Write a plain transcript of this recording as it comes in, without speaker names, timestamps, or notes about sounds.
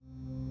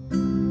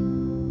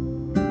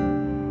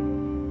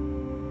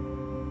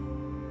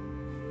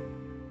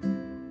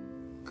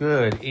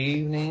Good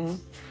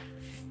evening.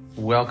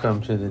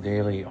 Welcome to the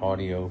daily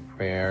audio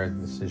prayer.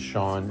 This is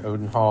Sean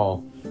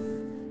Odenhall,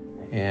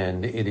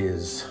 and it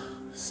is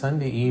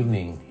Sunday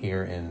evening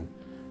here in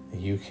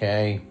the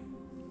UK,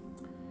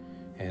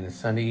 and it's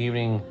Sunday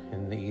evening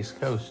in the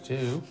East Coast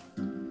too,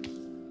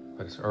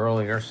 but it's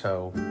earlier,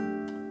 so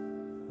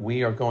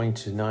we are going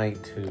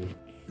tonight to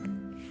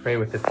pray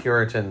with the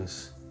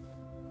Puritans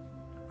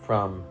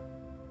from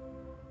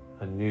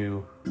a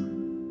new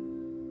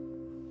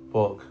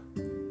book,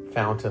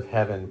 Fount of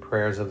Heaven,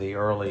 Prayers of the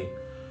Early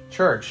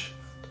Church.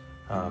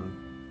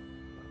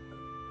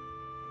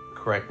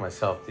 Correct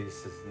myself,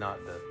 this is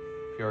not the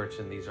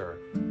Puritan, these are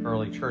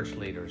early church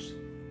leaders.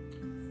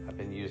 I've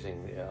been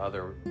using the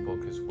other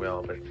book as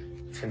well, but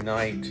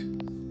tonight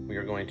we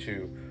are going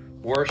to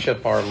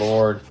worship our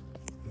Lord,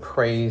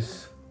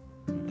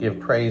 give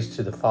praise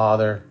to the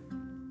Father,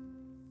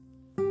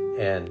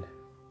 and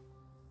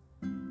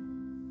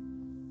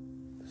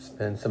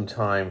spend some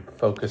time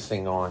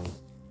focusing on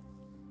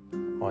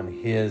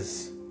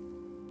His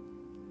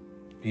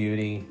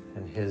beauty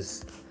and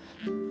His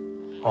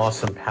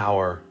awesome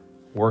power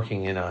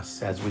working in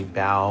us as we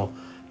bow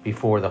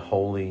before the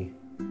Holy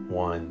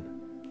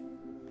One,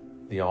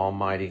 the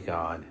Almighty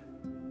God.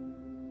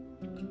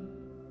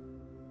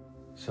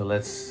 So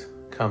let's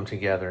come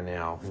together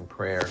now in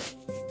prayer.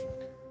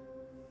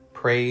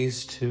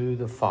 Praise to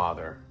the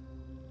Father.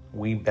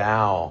 We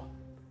bow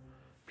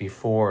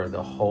before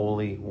the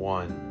Holy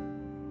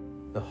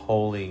One, the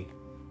Holy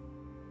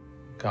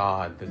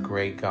God, the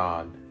great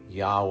God,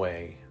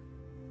 Yahweh.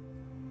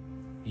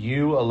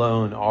 You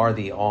alone are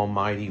the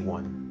Almighty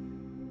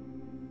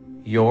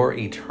One. Your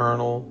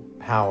eternal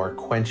power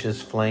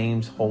quenches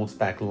flames, holds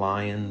back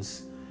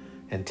lions,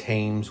 and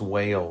tames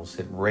whales.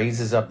 It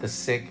raises up the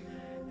sick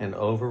and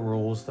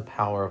overrules the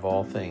power of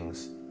all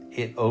things.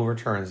 It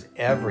overturns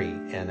every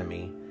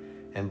enemy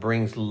and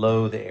brings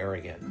low the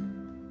arrogant.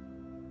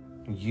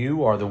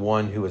 You are the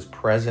one who is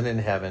present in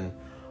heaven,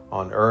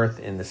 on earth,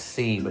 in the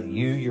sea, but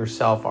you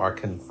yourself are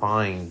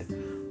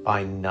confined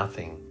by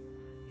nothing.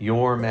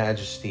 Your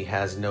majesty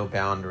has no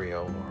boundary,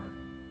 O Lord.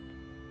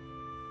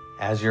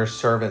 As your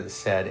servant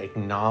said,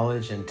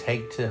 acknowledge and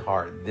take to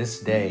heart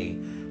this day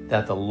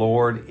that the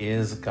Lord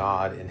is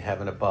God in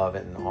heaven above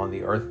and on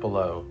the earth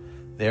below.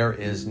 There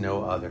is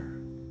no other.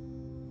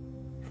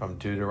 From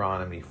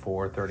Deuteronomy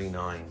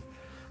 4:39.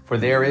 For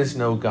there is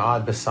no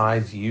God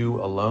besides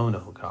you alone,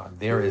 O God.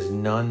 There is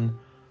none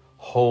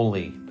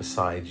holy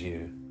besides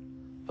you.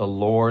 The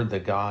Lord, the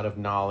God of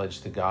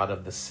knowledge, the God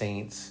of the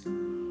saints,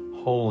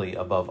 holy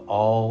above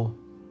all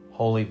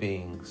holy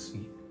beings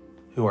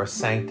who are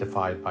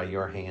sanctified by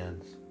your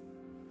hands.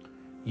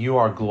 You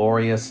are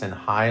glorious and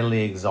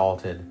highly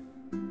exalted,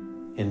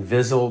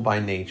 invisible by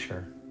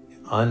nature,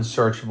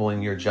 unsearchable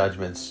in your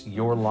judgments.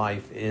 Your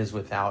life is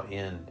without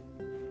end,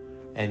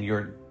 and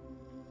your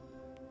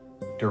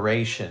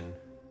duration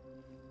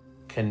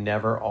can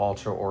never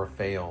alter or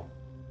fail.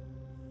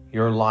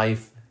 Your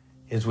life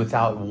is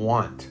without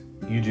want.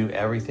 You do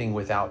everything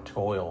without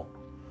toil.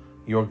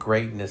 Your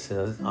greatness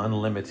is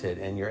unlimited,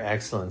 and your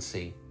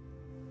excellency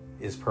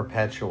is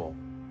perpetual.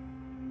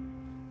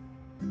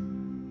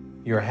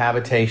 Your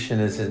habitation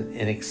is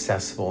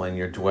inaccessible, and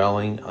your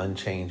dwelling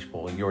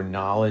unchangeable. Your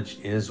knowledge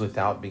is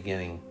without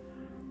beginning.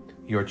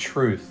 Your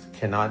truth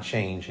cannot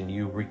change, and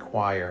you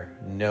require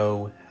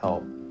no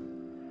help.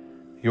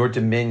 Your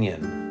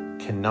dominion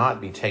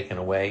cannot be taken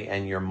away,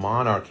 and your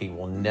monarchy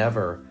will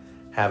never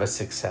have a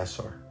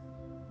successor.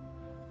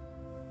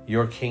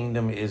 Your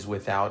kingdom is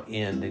without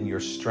end, and your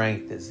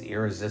strength is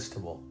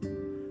irresistible.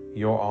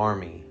 Your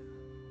army,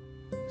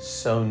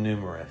 so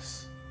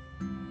numerous.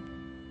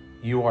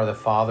 You are the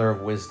Father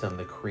of wisdom,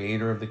 the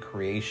creator of the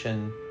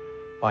creation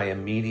by a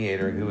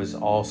mediator who is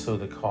also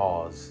the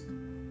cause,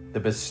 the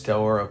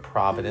bestower of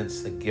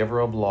providence, the giver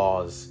of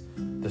laws,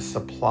 the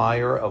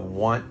supplier of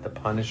want, the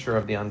punisher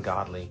of the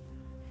ungodly,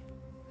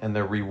 and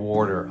the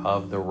rewarder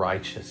of the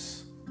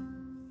righteous.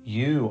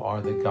 You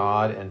are the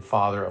God and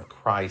Father of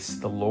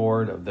Christ, the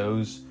Lord of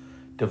those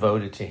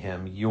devoted to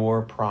him.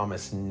 Your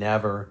promise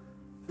never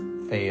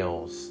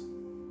fails.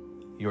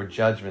 Your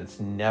judgments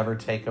never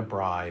take a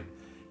bribe,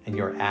 and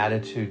your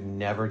attitude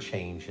never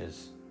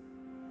changes.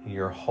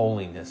 Your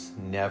holiness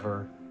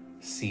never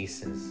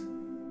ceases.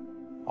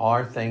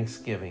 Our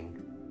thanksgiving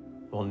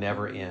will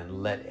never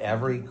end. Let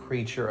every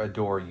creature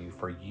adore you,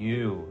 for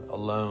you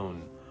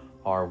alone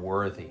are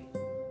worthy.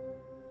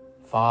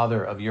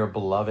 Father of your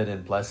beloved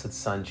and blessed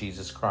Son,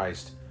 Jesus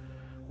Christ,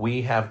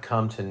 we have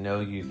come to know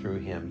you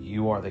through him.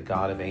 You are the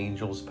God of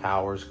angels,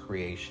 powers,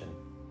 creation,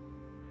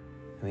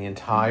 and the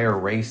entire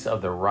race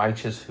of the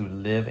righteous who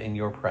live in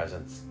your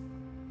presence.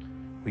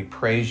 We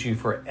praise you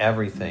for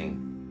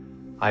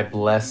everything. I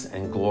bless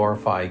and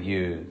glorify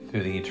you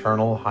through the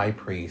eternal high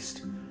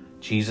priest,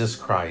 Jesus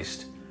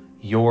Christ,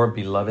 your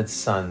beloved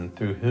Son,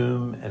 through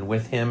whom and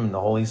with him and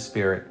the Holy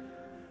Spirit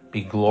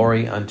be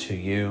glory unto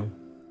you,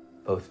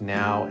 both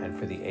now and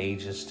for the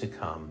ages to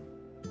come.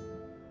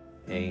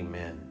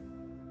 Amen.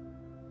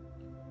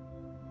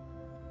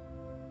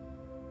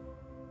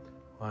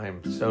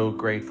 I'm so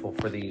grateful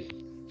for these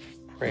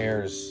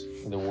prayers,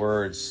 the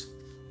words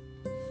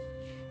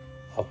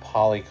of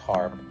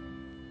Polycarp,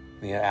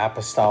 the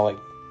apostolic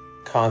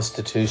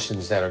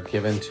constitutions that are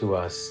given to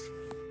us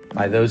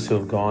by those who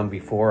have gone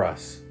before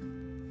us.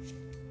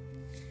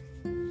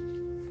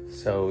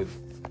 So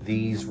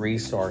these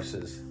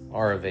resources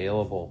are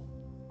available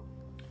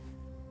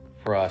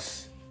for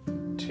us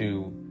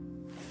to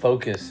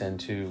focus and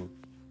to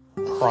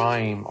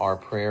prime our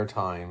prayer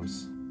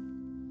times,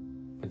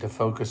 but to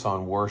focus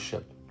on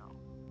worship.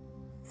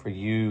 For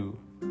you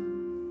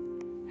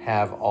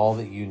have all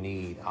that you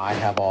need. I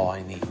have all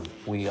I need.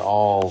 We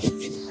all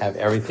have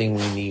everything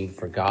we need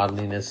for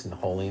godliness and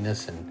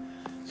holiness.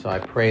 And so I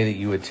pray that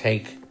you would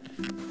take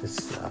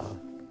this,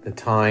 the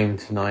time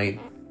tonight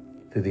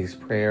through these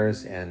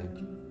prayers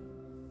and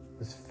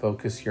just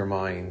focus your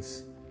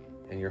minds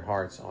and your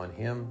hearts on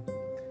Him.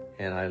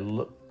 And I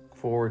look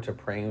forward to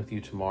praying with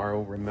you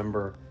tomorrow.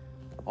 Remember,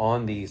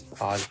 on these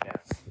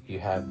podcasts, if you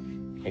have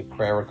a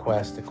prayer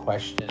request, a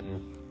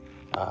question,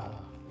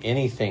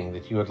 anything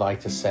that you would like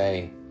to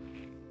say,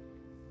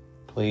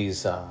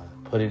 please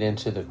put it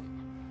into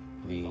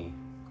the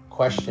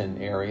question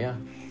area,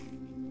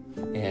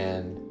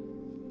 and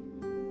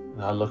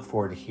I look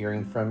forward to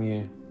hearing from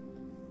you.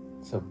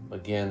 So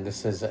again,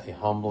 this is a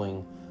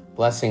humbling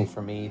blessing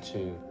for me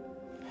to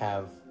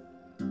have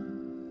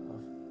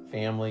a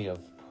family of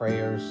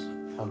prayers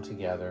come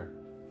together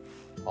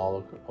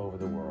all over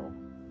the world.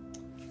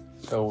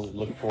 So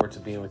look forward to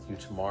being with you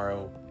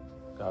tomorrow.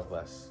 God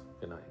bless.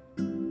 Good night.